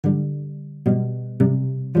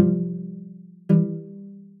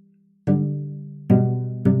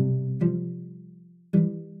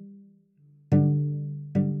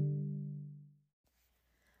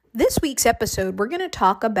week's episode, we're going to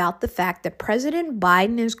talk about the fact that President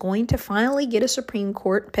Biden is going to finally get a Supreme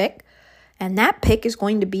Court pick, and that pick is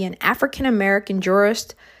going to be an African-American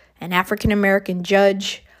jurist, an African-American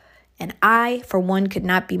judge, and I, for one, could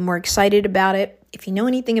not be more excited about it. If you know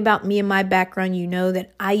anything about me and my background, you know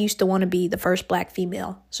that I used to want to be the first Black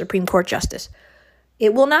female Supreme Court justice.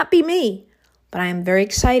 It will not be me, but I am very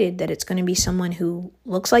excited that it's going to be someone who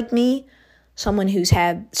looks like me, someone who's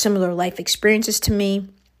had similar life experiences to me,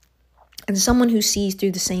 and someone who sees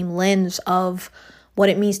through the same lens of what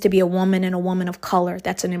it means to be a woman and a woman of color.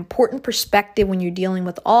 That's an important perspective when you're dealing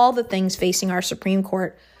with all the things facing our Supreme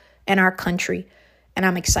Court and our country, and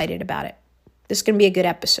I'm excited about it. This is going to be a good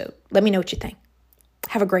episode. Let me know what you think.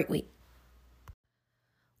 Have a great week.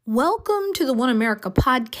 Welcome to the One America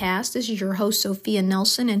podcast. This is your host, Sophia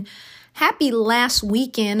Nelson, and happy last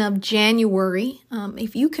weekend of January.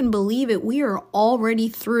 If you can believe it, we are already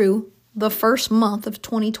through the first month of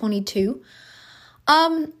 2022.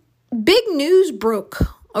 Big news broke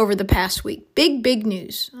over the past week. Big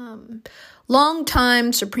news.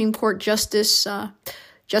 Longtime Supreme Court Justice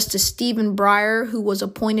Stephen Breyer, who was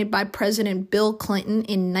appointed by President Bill Clinton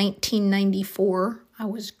in 1994. I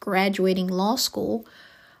was graduating law school.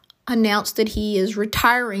 Announced that he is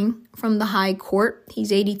retiring from the high court.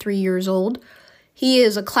 He's 83 years old. He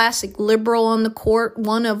is a classic liberal on the court,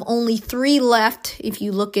 one of only 3 left. If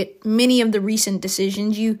you look at many of the recent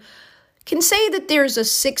decisions, you can say that there's a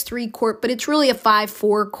 6-3 court, but it's really a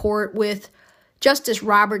 5-4 court, with Justice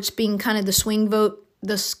Roberts being kind of the swing vote,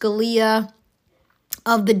 the Scalia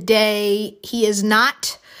of the day. He is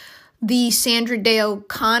not the Sandra Day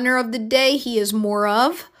O'Connor of the day. He is more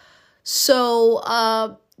of.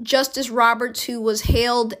 So, Justice Roberts, who was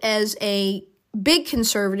hailed as a big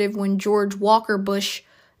conservative when George Walker Bush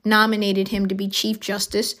nominated him to be Chief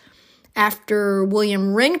Justice after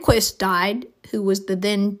William Rehnquist died, who was the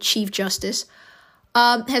then Chief Justice,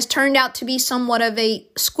 has turned out to be somewhat of a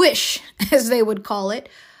squish, as they would call it.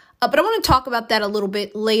 But I want to talk about that a little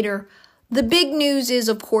bit later. The big news is,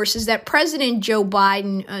 of course, is that President Joe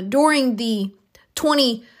Biden, during the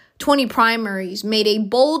 2020 primaries, made a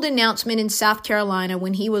bold announcement in South Carolina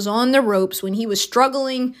when he was on the ropes, when he was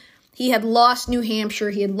struggling. He had lost New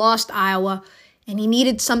Hampshire, he had lost Iowa, and he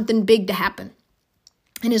needed something big to happen.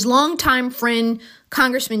 And his longtime friend,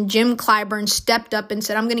 Congressman Jim Clyburn, stepped up and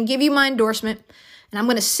said, I'm going to give you my endorsement, and I'm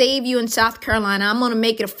going to save you in South Carolina. I'm going to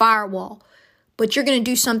make it a firewall, but you're going to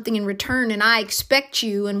do something in return, and I expect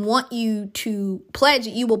you and want you to pledge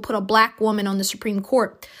that you will put a Black woman on the Supreme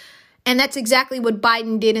Court. And that's exactly what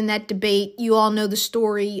Biden did in that debate. You all know the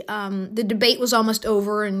story. The debate was almost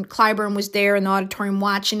over, and Clyburn was there in the auditorium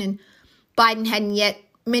watching, and Biden hadn't yet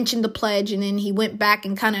mentioned the pledge. And then he went back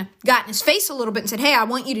and kind of got in his face a little bit and said, hey, I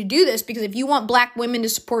want you to do this, because if you want Black women to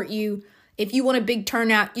support you, if you want a big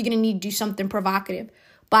turnout, you're going to need to do something provocative.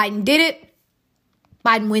 Biden did it.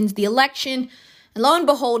 Biden wins the election. And lo and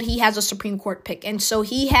behold, he has a Supreme Court pick. And so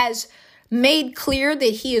he has made clear that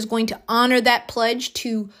he is going to honor that pledge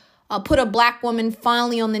to put a Black woman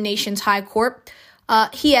finally on the nation's high court.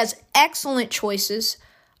 He has excellent choices,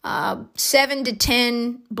 7 to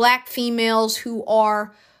 10 Black females who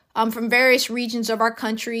are from various regions of our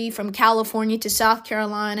country, from California to South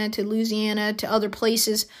Carolina to Louisiana to other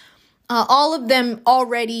places. All of them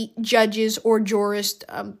already judges or jurists,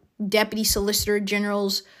 deputy solicitor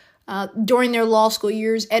generals, during their law school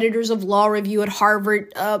years, editors of law review at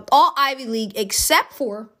Harvard, all Ivy League, except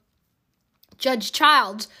for Judge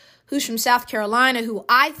Childs, who's from South Carolina, who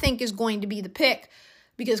I think is going to be the pick,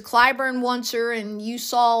 because Clyburn wants her, and you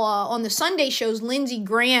saw on the Sunday shows, Lindsey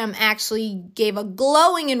Graham actually gave a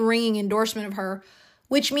glowing and ringing endorsement of her,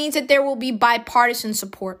 which means that there will be bipartisan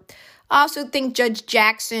support. I also think Judge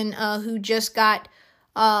Jackson, who just got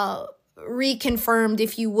reconfirmed,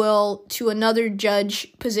 if you will, to another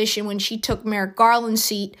judge position when she took Merrick Garland's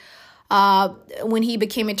seat, when he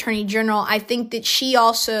became Attorney General, I think that she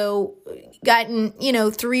also gotten,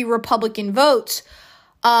 3 Republican votes,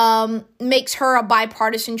 makes her a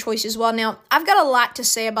bipartisan choice as well. Now, I've got a lot to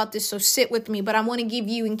say about this, so sit with me, but I want to give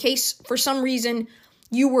you, in case for some reason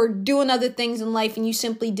you were doing other things in life and you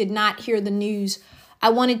simply did not hear the news, I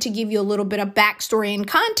wanted to give you a little bit of backstory and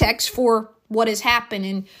context for what has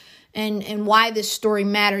happened and why this story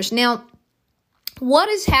matters. Now, what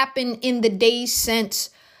has happened in the days since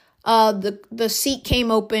the seat came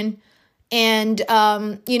open, and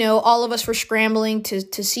all of us were scrambling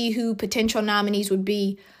to see who potential nominees would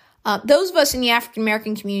be. Those of us in the African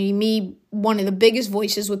American community, me, one of the biggest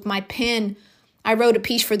voices with my pen, I wrote a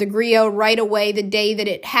piece for the Griot right away the day that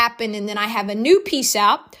it happened, and then I have a new piece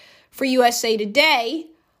out for USA Today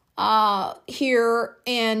here,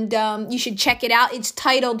 and you should check it out. It's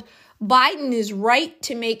titled Biden is right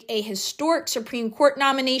to make a historic Supreme Court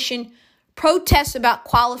nomination. Protests about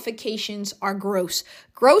qualifications are gross.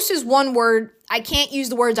 Gross is one word. I can't use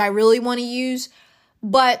the words I really want to use,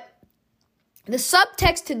 but the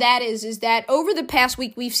subtext to that is that over the past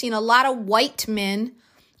week, we've seen a lot of white men,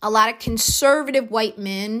 a lot of conservative white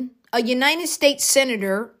men, a United States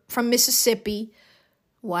senator from Mississippi,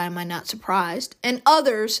 why am I not surprised, and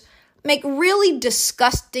others make really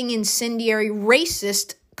disgusting, incendiary,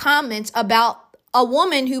 racist comments about a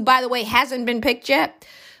woman who, by the way, hasn't been picked yet.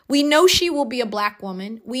 We know she will be a black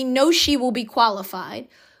woman. We know she will be qualified.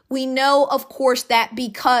 We know, of course, that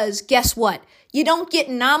because guess what? You don't get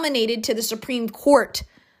nominated to the Supreme Court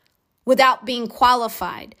without being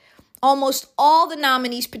qualified. Almost all the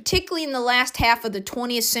nominees, particularly in the last half of the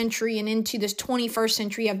 20th century and into this 21st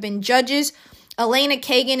century, have been judges. Elena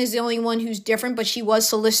Kagan is the only one who's different, but she was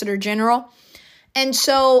Solicitor General. And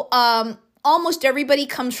so almost everybody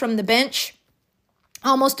comes from the bench.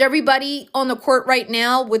 Almost everybody on the court right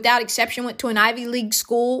now, without exception, went to an Ivy League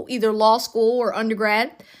school, either law school or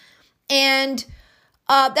undergrad. And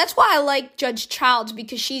that's why I like Judge Childs,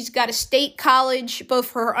 because she's got a state college, both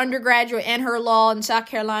for her undergraduate and her law in South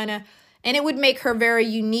Carolina. And it would make her very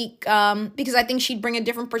unique because I think she'd bring a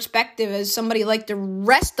different perspective as somebody like the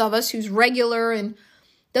rest of us who's regular and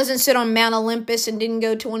doesn't sit on Mount Olympus and didn't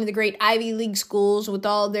go to one of the great Ivy League schools with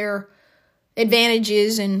all their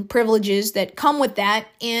advantages and privileges that come with that.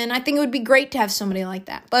 And I think it would be great to have somebody like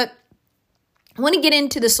that. But I want to get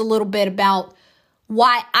into this a little bit about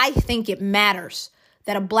why I think it matters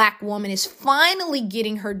that a black woman is finally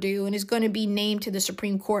getting her due and is going to be named to the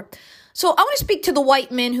Supreme Court. So I want to speak to the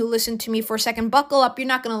white men who listen to me for a second. Buckle up. You're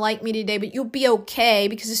not going to like me today, but you'll be okay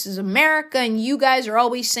because this is America and you guys are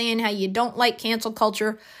always saying how you don't like cancel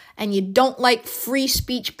culture and you don't like free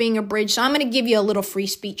speech being abridged. So I'm going to give you a little free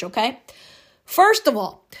speech, okay? First of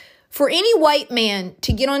all, for any white man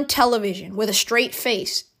to get on television with a straight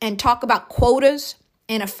face and talk about quotas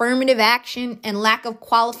and affirmative action and lack of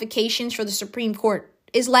qualifications for the Supreme Court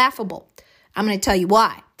is laughable. I'm going to tell you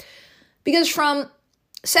why. Because from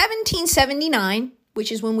 1779,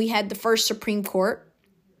 which is when we had the first Supreme Court,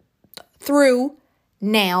 through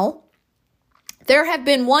now, there have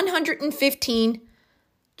been 115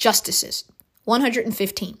 justices.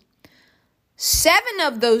 115. 7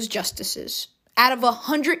 of those justices out of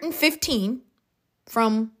 115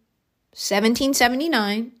 from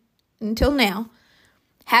 1779 until now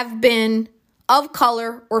have been of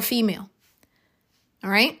color or female. All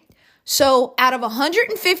right. So out of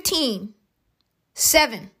 115,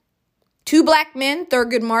 7, 2 black men,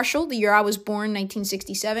 Thurgood Marshall, the year I was born,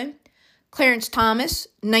 1967, Clarence Thomas,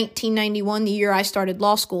 1991, the year I started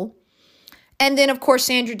law school. And then, of course,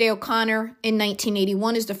 Sandra Day O'Connor in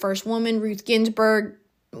 1981 is the first woman, Ruth Ginsburg,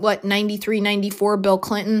 93, 94, Bill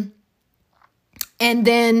Clinton. And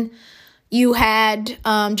then you had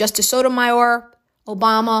Justice Sotomayor,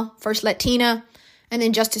 Obama, first Latina, and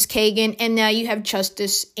then Justice Kagan, and now you have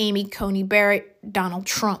Justice Amy Coney Barrett, Donald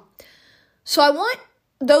Trump. So I want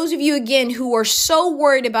those of you, again, who are so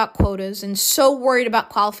worried about quotas and so worried about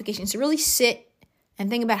qualifications to really sit and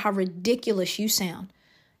think about how ridiculous you sound,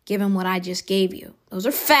 given what I just gave you. Those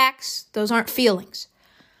are facts. Those aren't feelings.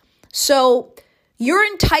 So your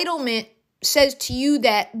entitlement says to you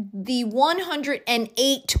that the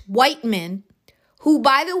 108 white men who,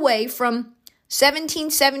 by the way, from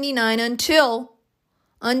 1779 until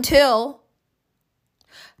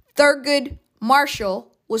Thurgood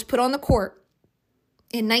Marshall was put on the court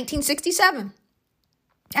in 1967.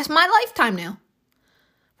 That's my lifetime now.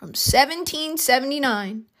 From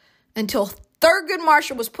 1779 until Thurgood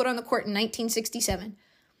Marshall was put on the court in 1967.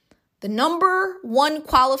 The number one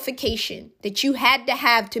qualification that you had to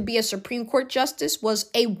have to be a Supreme Court justice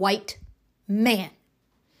was a white man.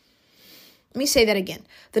 Let me say that again.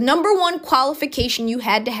 The number one qualification you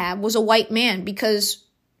had to have was a white man, because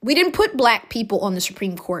we didn't put black people on the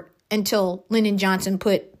Supreme Court until Lyndon Johnson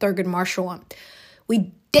put Thurgood Marshall on.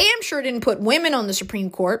 We damn sure didn't put women on the Supreme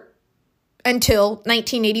Court until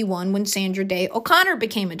 1981 when Sandra Day O'Connor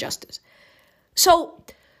became a justice. So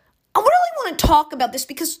I really want to talk about this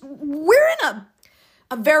because we're in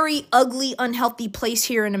a very ugly, unhealthy place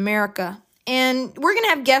here in America. And we're going to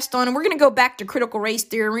have guests on, and we're going to go back to critical race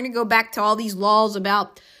theory. We're going to go back to all these laws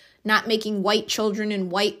about not making white children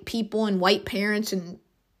and white people and white parents and,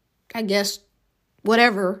 I guess,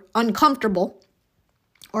 whatever, uncomfortable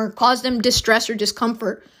or cause them distress or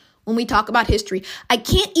discomfort when we talk about history. I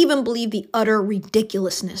can't even believe the utter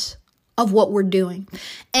ridiculousness of what we're doing.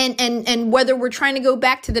 And whether we're trying to go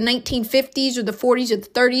back to the 1950s or the 40s or the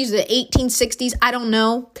 30s, the 1860s, I don't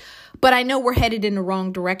know. but I know we're headed in the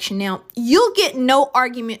wrong direction. Now, you'll get no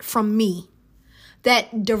argument from me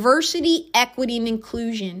that diversity, equity, and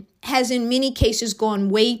inclusion has in many cases gone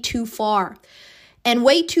way too far, and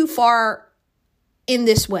way too far in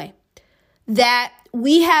this way, that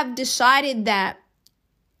we have decided that,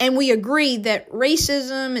 and we agree that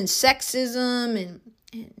racism and sexism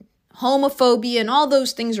and homophobia and all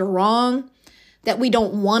those things are wrong, that we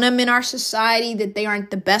don't want them in our society, that they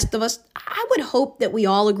aren't the best of us. I would hope that we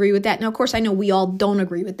all agree with that. Now, of course, I know we all don't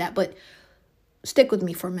agree with that, but stick with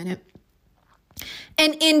me for a minute.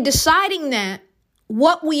 And in deciding that,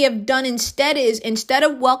 what we have done instead is, instead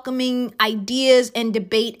of welcoming ideas and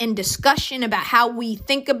debate and discussion about how we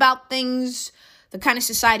think about things, the kind of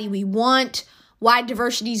society we want, why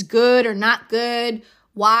diversity is good or not good,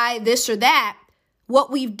 why this or that, what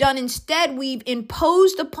we've done instead, we've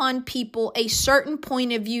imposed upon people a certain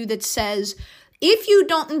point of view that says, if you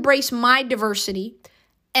don't embrace my diversity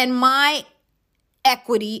and my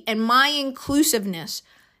equity and my inclusiveness,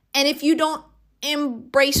 and if you don't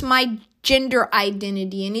embrace my gender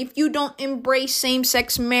identity, and if you don't embrace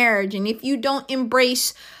same-sex marriage, and if you don't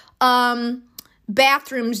embrace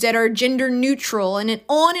bathrooms that are gender neutral, and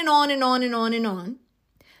on and on and on and on and on,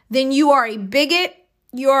 then you are a bigot,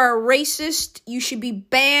 you are a racist, you should be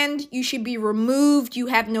banned, you should be removed, you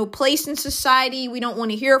have no place in society, we don't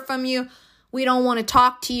want to hear from you, we don't want to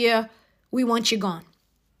talk to you, we want you gone.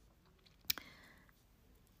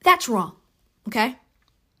 That's wrong, okay?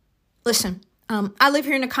 Listen, I live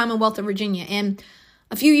here in the Commonwealth of Virginia, and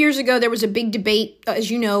a few years ago, there was a big debate, as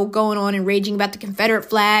you know, going on and raging about the Confederate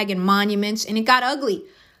flag and monuments, and it got ugly.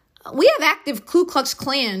 We have active Ku Klux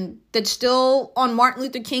Klan that still, on Martin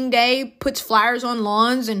Luther King Day, puts flyers on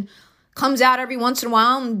lawns and comes out every once in a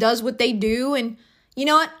while and does what they do. And you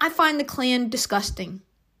know what? I find the Klan disgusting.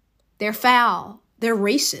 They're foul. They're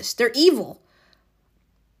racist. They're evil.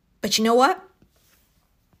 But you know what?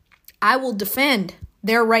 I will defend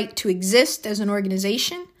their right to exist as an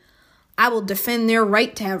organization. I will defend their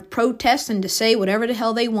right to have protests and to say whatever the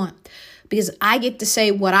hell they want, because I get to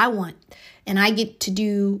say what I want, and I get to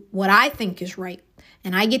do what I think is right,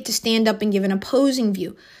 and I get to stand up and give an opposing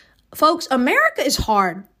view. Folks, America is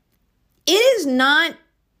hard. It is not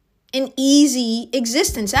an easy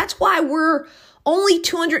existence. That's why we're only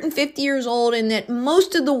 250 years old, and that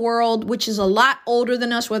most of the world, which is a lot older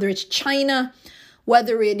than us, whether it's China,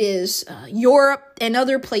 whether it is Europe and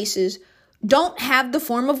other places, don't have the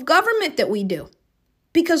form of government that we do.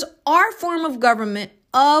 Because our form of government,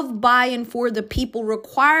 of, by, and for the people,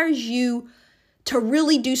 requires you to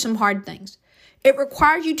really do some hard things. It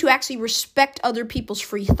requires you to actually respect other people's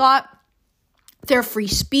free thought, their free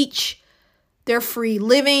speech, their free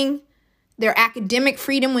living, their academic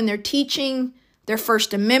freedom when they're teaching, their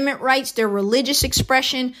First Amendment rights, their religious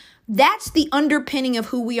expression. That's the underpinning of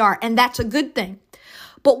who we are, and that's a good thing.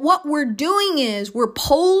 But what we're doing is we're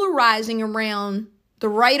polarizing around the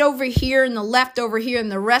right over here and the left over here,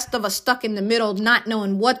 and the rest of us stuck in the middle, not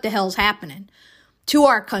knowing what the hell's happening to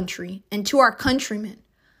our country and to our countrymen.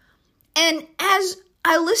 And as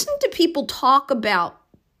I listen to people talk about,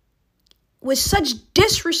 with such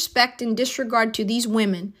disrespect and disregard to these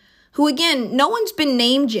women, who, again, no one's been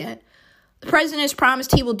named yet. The president has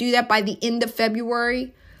promised he will do that by the end of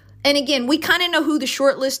February. And again, we kind of know who the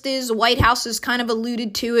short list is. The White House has kind of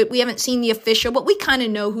alluded to it. We haven't seen the official, but we kind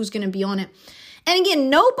of know who's going to be on it. And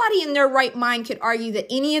again, nobody in their right mind could argue that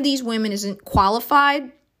any of these women isn't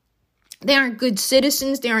qualified. They aren't good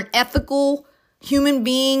citizens. They aren't ethical human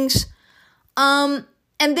beings. And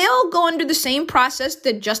they'll go under the same process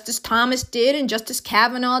that Justice Thomas did, and Justice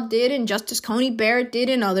Kavanaugh did, and Justice Coney Barrett did,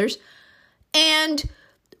 and others. And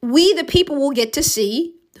we, the people, will get to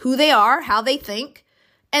see who they are, how they think,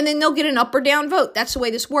 and then they'll get an up or down vote. That's the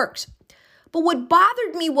way this works. But what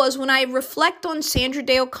bothered me was when I reflect on Sandra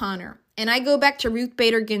Day O'Connor, and I go back to Ruth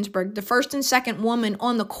Bader Ginsburg, the first and second woman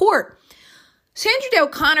on the court, Sandra Day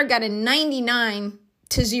O'Connor got a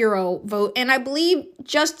 99-0 vote, and I believe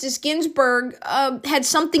Justice Ginsburg had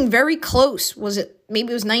something very close.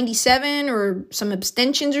 Maybe it was 97 or some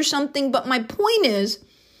abstentions or something, but my point is,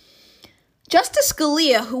 Justice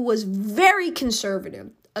Scalia, who was very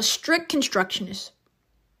conservative, a strict constructionist,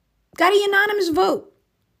 got a unanimous vote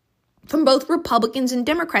from both Republicans and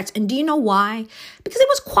Democrats. And do you know why? Because it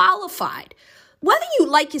was qualified. Whether you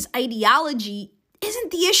like his ideology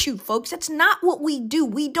isn't the issue, folks. That's not what we do.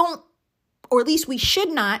 We don't, or at least we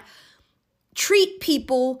should not, treat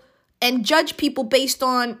people and judge people based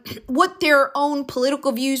on what their own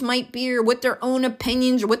political views might be, or what their own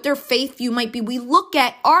opinions, or what their faith view might be. We look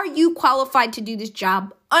at, are you qualified to do this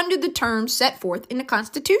job under the terms set forth in the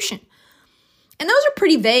Constitution? And those are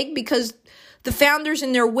pretty vague, because The founders,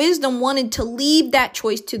 in their wisdom, wanted to leave that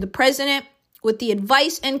choice to the president with the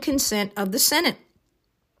advice and consent of the Senate.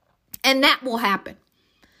 And that will happen.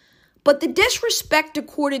 But the disrespect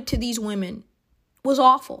accorded to these women was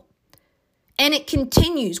awful. And it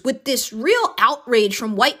continues with this real outrage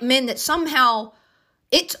from white men that somehow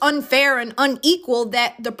it's unfair and unequal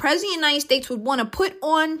that the president of the United States would want to put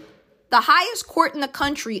on the highest court in the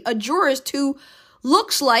country a jurist who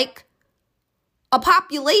looks like a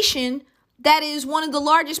population that is one of the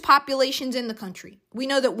largest populations in the country. We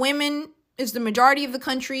know that women is the majority of the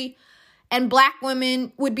country, and black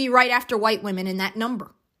women would be right after white women in that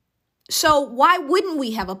number. So why wouldn't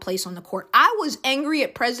we have a place on the court? I was angry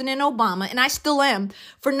at President Obama, and I still am,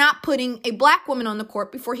 for not putting a black woman on the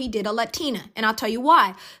court before he did a Latina. And I'll tell you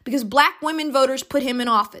why. Because black women voters put him in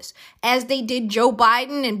office, as they did Joe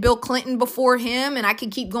Biden and Bill Clinton before him, and I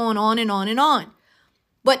could keep going on and on and on.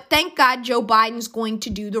 But thank God Joe Biden's going to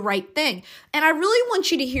do the right thing. And I really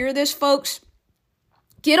want you to hear this, folks.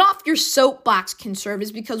 Get off your soapbox,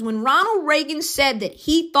 conservatives, because when Ronald Reagan said that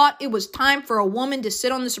he thought it was time for a woman to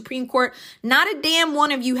sit on the Supreme Court, not a damn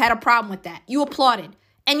one of you had a problem with that. You applauded.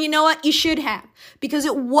 And you know what? You should have, because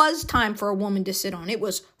it was time for a woman to sit on. It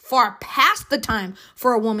was far past the time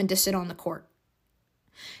for a woman to sit on the court.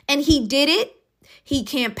 And he did it. He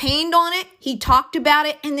campaigned on it. He talked about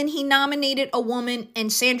it. And then he nominated a woman,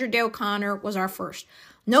 and Sandra Day O'Connor was our first.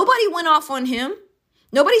 Nobody went off on him.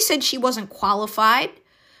 Nobody said she wasn't qualified.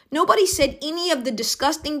 Nobody said any of the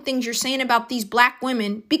disgusting things you're saying about these black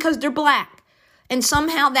women because they're black. And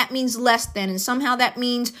somehow that means less than, and somehow that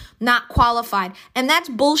means not qualified. And that's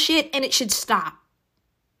bullshit, and it should stop.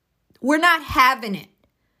 We're not having it.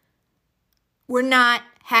 We're not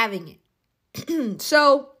having it.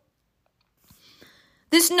 So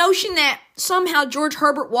this notion that somehow George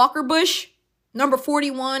Herbert Walker Bush, number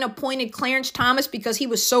 41, appointed Clarence Thomas because he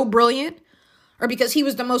was so brilliant, or because he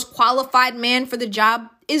was the most qualified man for the job,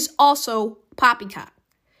 is also poppycock.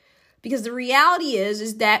 Because the reality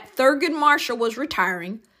is that Thurgood Marshall was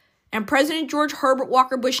retiring, and President George Herbert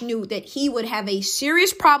Walker Bush knew that he would have a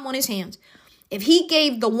serious problem on his hands if he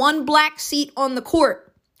gave the one black seat on the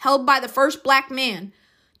court held by the first black man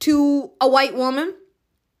to a white woman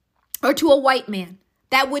or to a white man.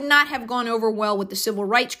 That would not have gone over well with the civil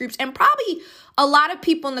rights groups, and probably a lot of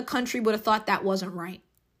people in the country would have thought that wasn't right.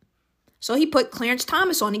 So he put Clarence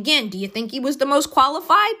Thomas on. Again, do you think he was the most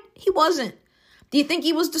qualified? He wasn't. Do you think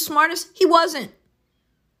he was the smartest? He wasn't.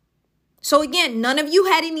 So again, none of you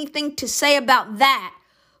had anything to say about that,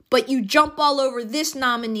 but you jump all over this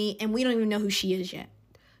nominee, and we don't even know who she is yet.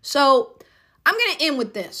 So I'm going to end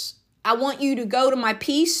with this. I want you to go to my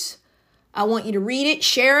piece. I want you to read it,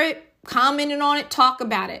 share it, comment on it, talk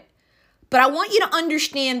about it. But I want you to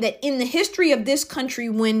understand that in the history of this country,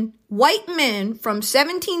 when white men from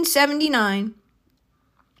 1779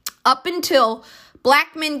 up until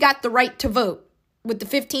black men got the right to vote with the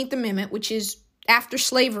 15th Amendment, which is after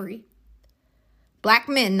slavery, black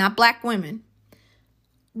men, not black women,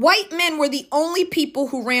 white men were the only people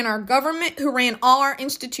who ran our government, who ran all our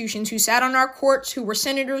institutions, who sat on our courts, who were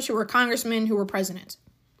senators, who were congressmen, who were presidents.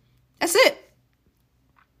 That's it.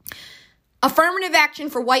 Affirmative action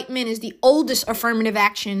for white men is the oldest affirmative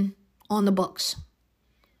action on the books.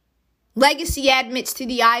 Legacy admits to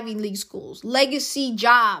the Ivy League schools, legacy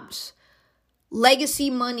jobs, legacy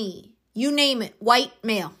money, you name it, white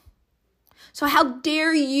male. So how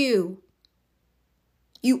dare you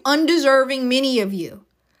undeserving, many of you.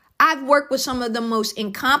 I've worked with some of the most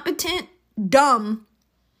incompetent, dumb,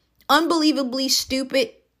 unbelievably stupid,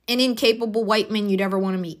 and incapable white men you'd ever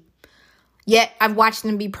want to meet. Yet I've watched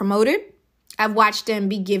them be promoted. I've watched them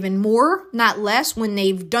be given more, not less, when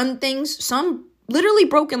they've done things, some literally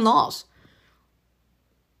broken laws.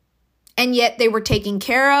 And yet they were taken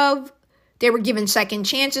care of. They were given second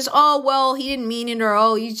chances. Oh, well, he didn't mean it, or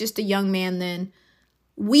oh, he's just a young man then.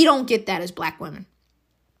 We don't get that as black women.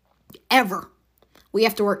 Ever. We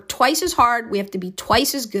have to work twice as hard. We have to be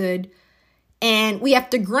twice as good. And we have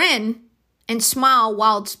to grin and smile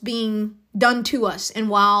while it's being done to us and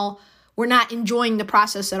while we're not enjoying the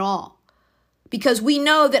process at all. Because we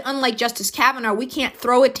know that unlike Justice Kavanaugh, we can't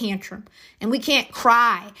throw a tantrum, and we can't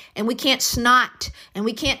cry, and we can't snot, and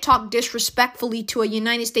we can't talk disrespectfully to a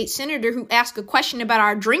United States senator who asks a question about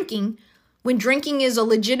our drinking when drinking is a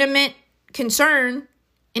legitimate concern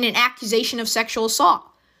and an accusation of sexual assault.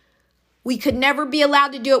 We could never be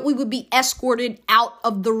allowed to do it. We would be escorted out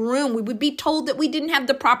of the room. We would be told that we didn't have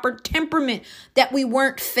the proper temperament, that we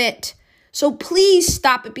weren't fit. So please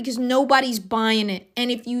stop it, because nobody's buying it. And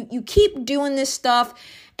if you keep doing this stuff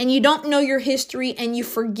and you don't know your history and you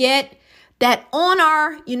forget that on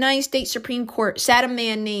our United States Supreme Court sat a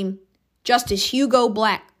man named Justice Hugo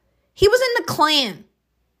Black. He was in the Klan.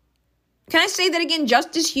 Can I say that again?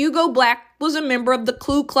 Justice Hugo Black was a member of the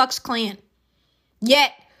Ku Klux Klan.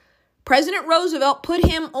 Yet, President Roosevelt put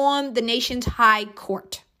him on the nation's high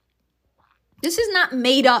court. This is not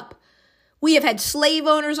made up. We have had slave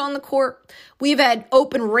owners on the court. We have had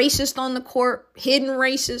open racists on the court, hidden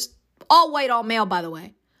racists, all white, all male, by the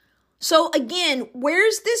way. So again,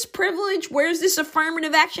 where's this privilege? Where's this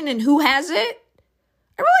affirmative action, and who has it?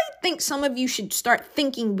 I really think some of you should start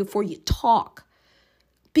thinking before you talk,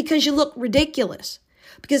 because you look ridiculous.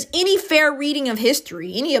 Because any fair reading of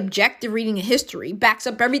history, any objective reading of history backs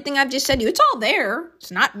up everything I've just said to you. It's all there.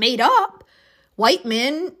 It's not made up. White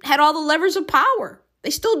men had all the levers of power. They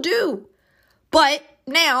still do. But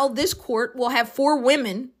now this court will have 4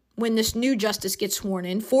 women when this new justice gets sworn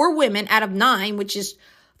in. 4 women out of 9, which is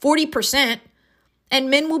 40%. And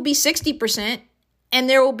men will be 60%. And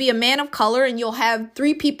there will be a man of color, and you'll have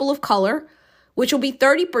 3 people of color, which will be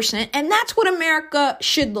 30%. And that's what America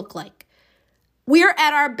should look like. We are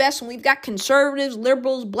at our best when we've got conservatives,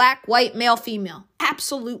 liberals, black, white, male, female.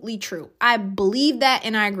 Absolutely true. I believe that,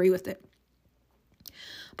 and I agree with it.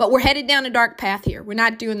 But we're headed down a dark path here. We're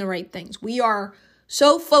not doing the right things. We are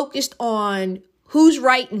so focused on who's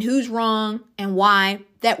right and who's wrong and why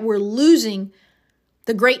that we're losing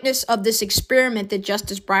the greatness of this experiment that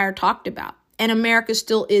Justice Breyer talked about. And America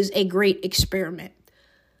still is a great experiment.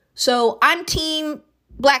 So I'm team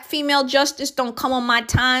black female justice. Don't come on my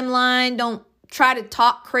timeline. Don't try to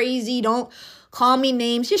talk crazy. Don't call me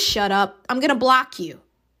names. Just shut up. I'm going to block you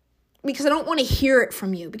because I don't want to hear it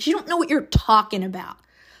from you because you don't know what you're talking about.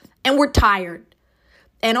 And we're tired.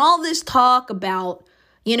 And all this talk about,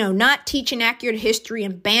 not teaching accurate history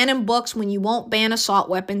and banning books when you won't ban assault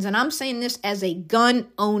weapons. And I'm saying this as a gun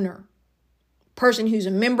owner, person who's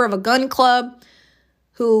a member of a gun club,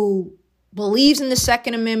 who believes in the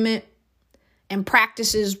Second Amendment and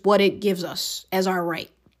practices what it gives us as our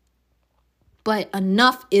right. But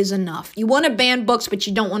enough is enough. You want to ban books, but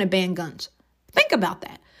you don't want to ban guns. Think about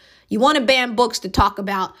that. You want to ban books to talk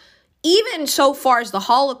about even so far as the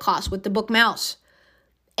Holocaust with the book Maus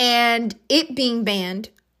and it being banned.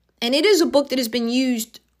 And it is a book that has been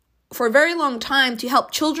used for a very long time to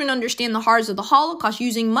help children understand the horrors of the Holocaust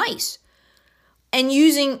using mice and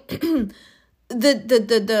using a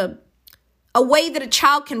way that a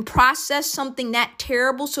child can process something that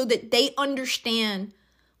terrible so that they understand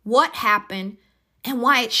what happened and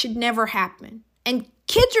why it should never happen. And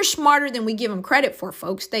kids are smarter than we give them credit for,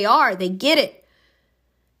 folks. They are. They get it.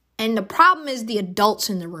 And the problem is the adults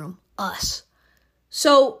in the room, us.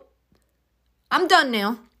 So I'm done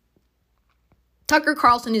now. Tucker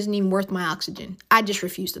Carlson isn't even worth my oxygen. I just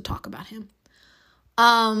refuse to talk about him.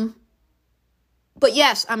 But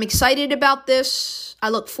yes, I'm excited about this. I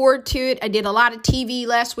look forward to it. I did a lot of TV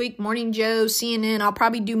last week, Morning Joe, CNN. I'll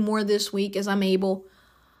probably do more this week as I'm able.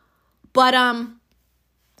 But I'm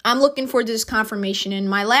looking forward to this confirmation. And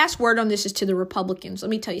my last word on this is to the Republicans.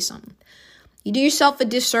 Let me tell you something. You do yourself a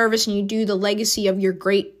disservice and you do the legacy of your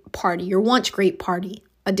great party, your once great party,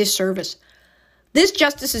 a disservice. This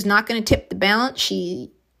justice is not going to tip the balance.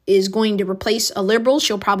 She is going to replace a liberal.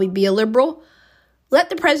 She'll probably be a liberal.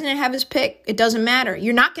 Let the president have his pick. It doesn't matter.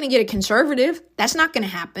 You're not going to get a conservative. That's not going to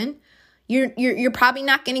happen. You're probably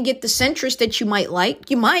not going to get the centrist that you might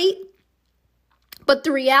like. You might. But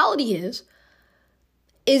the reality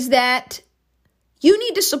is that you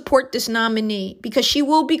need to support this nominee because she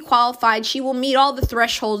will be qualified. She will meet all the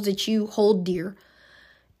thresholds that you hold dear.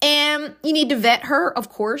 And you need to vet her, of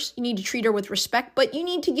course. You need to treat her with respect, but you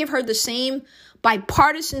need to give her the same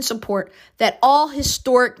bipartisan support that all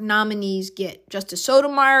historic nominees get. Justice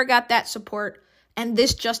Sotomayor got that support, and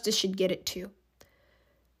this justice should get it too.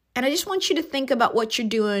 And I just want you to think about what you're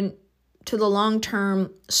doing to the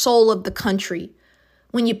long-term soul of the country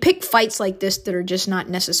when you pick fights like this that are just not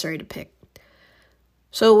necessary to pick.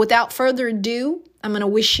 So without further ado, I'm going to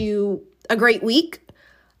wish you a great week.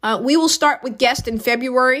 We will start with guests in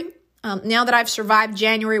February. Now that I've survived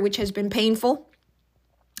January, which has been painful.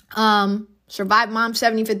 Survived Mom's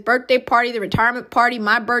 75th birthday party, the retirement party,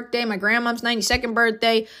 my birthday, my grandma's 92nd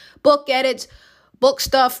birthday, book edits, book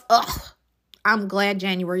stuff. Ugh, I'm glad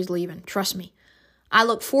January's leaving. Trust me. I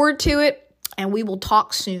look forward to it, and we will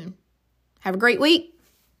talk soon. Have a great week.